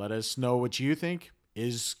 So let us know what you think.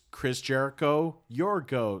 Is Chris Jericho your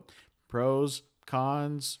GOAT? Pros,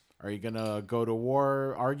 cons? Are you going to go to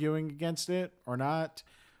war arguing against it or not?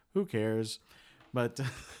 Who cares? But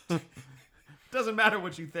Doesn't matter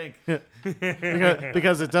what you think.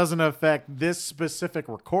 because it doesn't affect this specific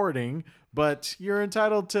recording, but you're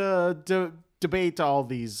entitled to debate all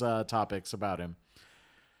these topics about him.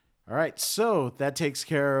 All right, so that takes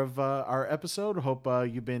care of our episode. Hope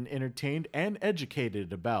you've been entertained and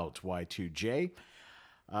educated about Y2J.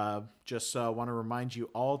 Just want to remind you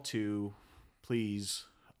all to please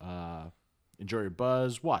enjoy your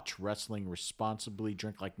buzz, watch wrestling responsibly,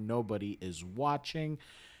 drink like nobody is watching,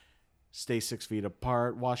 stay 6 feet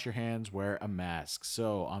apart, wash your hands, wear a mask.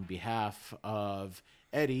 So on behalf of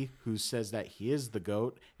Eddie, who says that he is the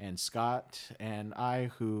GOAT, and Scott and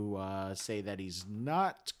I, who say that he's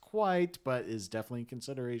not quite, but is definitely in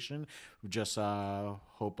consideration, we just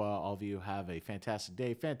hope all of you have a fantastic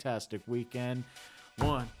day, fantastic weekend.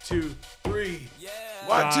 1, 2, 3. Yeah.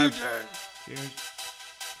 Y2J. Cheers.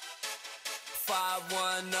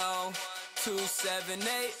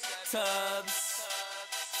 510-278 Tubbs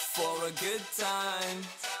for a good time.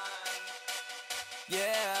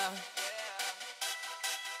 Yeah.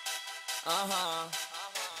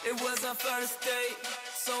 It was our first date,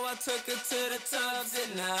 so I took her to the Tubbs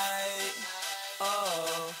at night.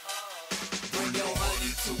 Oh. Bring your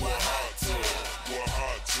honey to a hot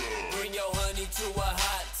tub. Bring your honey to a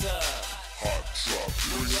hot tub.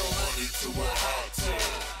 Bring your honey to a hot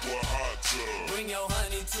tub. Bring your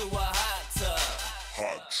honey to a hot tub.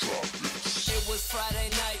 It was Friday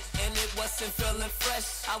night and it wasn't feeling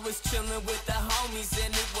fresh. I was chilling with the homies and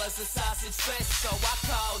it was a sausage fest. So I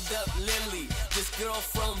called up Lily, this girl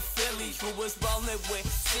from Philly, who was rolling with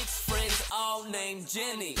 6 friends all named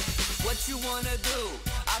Jenny. What you wanna do?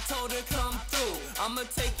 I told her come through. I'ma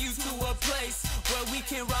take you to a place where we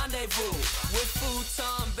can rendezvous with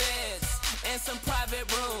futon beds and some private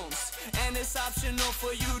rooms. And it's optional for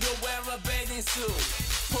you to wear a bathing suit.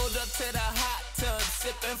 Pulled up to the hot tub,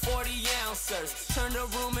 sipping 40 ounces. Turned the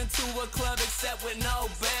room into a club except with no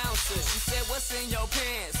bouncers. She said, what's in your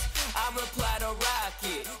pants? I replied, a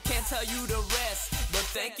rocket. Can't tell you the rest, but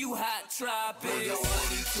thank you, Hot Tropics. Bring your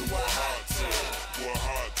honey to a hot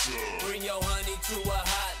tub. Bring your honey to a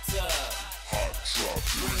hot tub.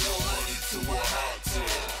 Bring your honey to a hot tub.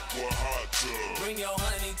 Bring your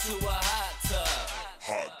honey to a hot tub.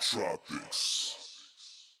 Hot Tropics.